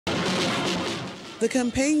The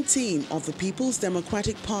campaign team of the People's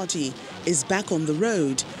Democratic Party is back on the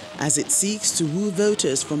road as it seeks to woo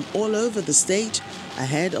voters from all over the state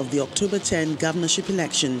ahead of the October 10 governorship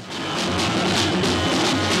election.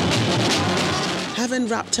 Having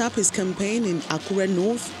wrapped up his campaign in Akure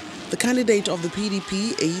North, the candidate of the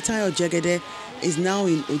PDP, Eyitayo Jegede, is now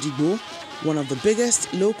in Odigbo, one of the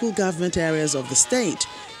biggest local government areas of the state,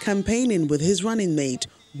 campaigning with his running mate,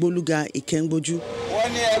 Boluga Ikengboju.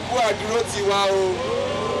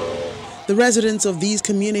 The residents of these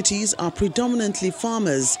communities are predominantly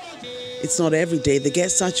farmers. It's not every day they get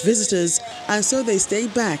such visitors, and so they stay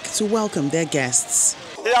back to welcome their guests.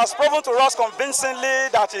 He has proven to us convincingly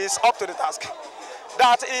that he is up to the task,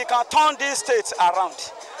 that he can turn this state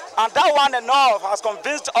around. And that one enough has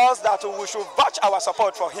convinced us that we should vouch our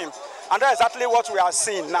support for him. And that's exactly what we are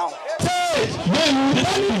seeing now.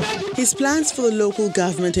 His plans for the local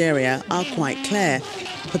government area are quite clear.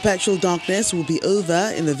 Perpetual darkness will be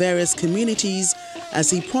over in the various communities as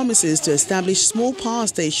he promises to establish small power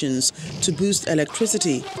stations to boost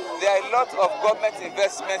electricity. There are a lot of government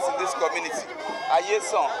investments in this community.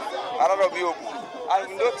 And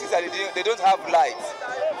we notice that they don't have light.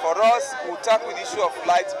 For us, we'll tackle the issue of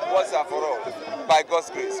light once and for all, by God's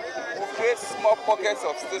grace. We'll create small pockets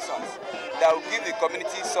of stations that will give the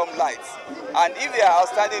community some light. And if there are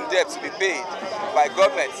outstanding debts to be paid by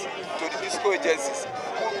government to the fiscal agencies,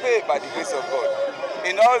 we'll pay by the grace of God.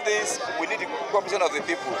 In all this, we need the cooperation of the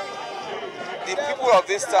people. The people of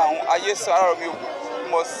this town,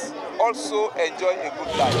 must also enjoy a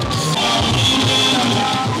good life.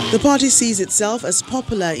 The party sees itself as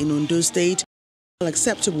popular in Ondo State,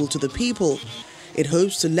 acceptable to the people. It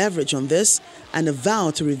hopes to leverage on this and a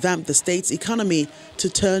vow to revamp the state's economy to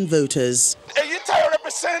turn voters. Eyitayo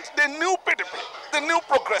represents the new PDP, the new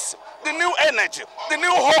progressive, the new energy, the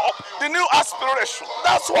new hope, the new aspiration.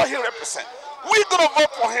 That's what he represents. We're going to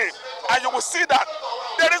vote for him, and you will see that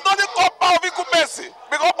there is nothing called power of incumbency,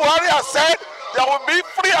 because Buhari has said there will be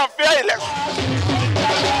free and fair elections.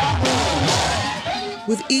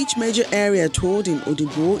 With each major area toured in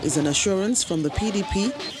Odigbo is an assurance from the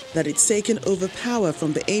PDP that it's taken over power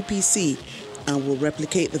from the APC and will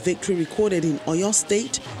replicate the victory recorded in Oyo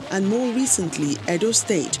State and more recently Edo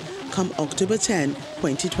State come October 10,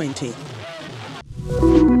 2020.